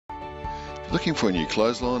Looking for a new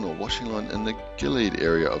clothesline or washing line in the Gilead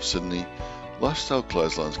area of Sydney? Lifestyle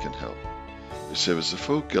Clotheslines can help. We service the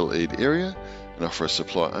full Gilead area and offer a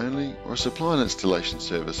supply only or a supply and installation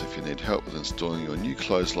service if you need help with installing your new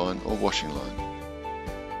clothesline or washing line.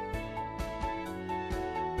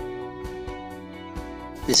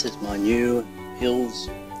 This is my new Hills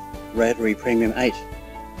Rotary Premium 8.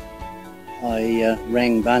 I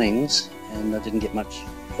rang Bunnings and I didn't get much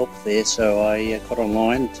help there, so I got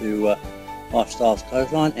online to Lifestyle's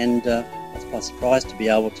Clothesline, and I was quite surprised to be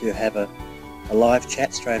able to have a live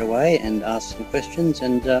chat straight away and ask some questions.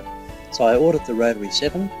 And so I ordered the Rotary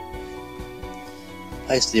 7,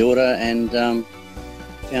 placed the order, and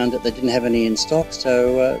found that they didn't have any in stock,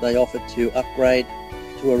 so they offered to upgrade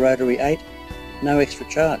to a Rotary 8, no extra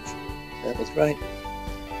charge. So that was great.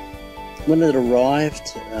 When it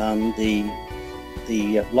arrived,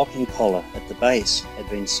 the locking collar at the base had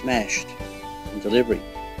been smashed in delivery.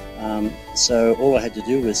 So all I had to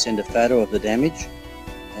do was send a photo of the damage,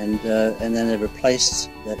 and then they replaced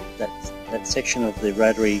that section of the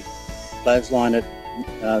Rotary clothesline at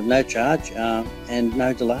no charge and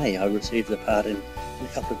no delay. I received the part in a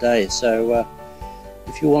couple of days. So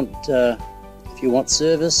if you want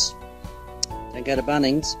service, don't go to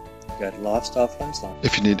Bunnings, go to Lifestyle Clothesline.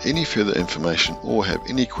 If you need any further information or have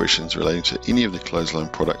any questions relating to any of the clothesline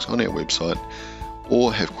products on our website,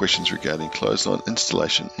 or have questions regarding clothesline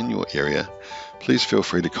installation in your area, please feel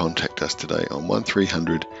free to contact us today on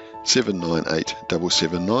 1300 798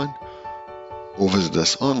 779 or visit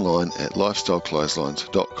us online at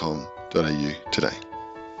lifestyleclotheslines.com.au today.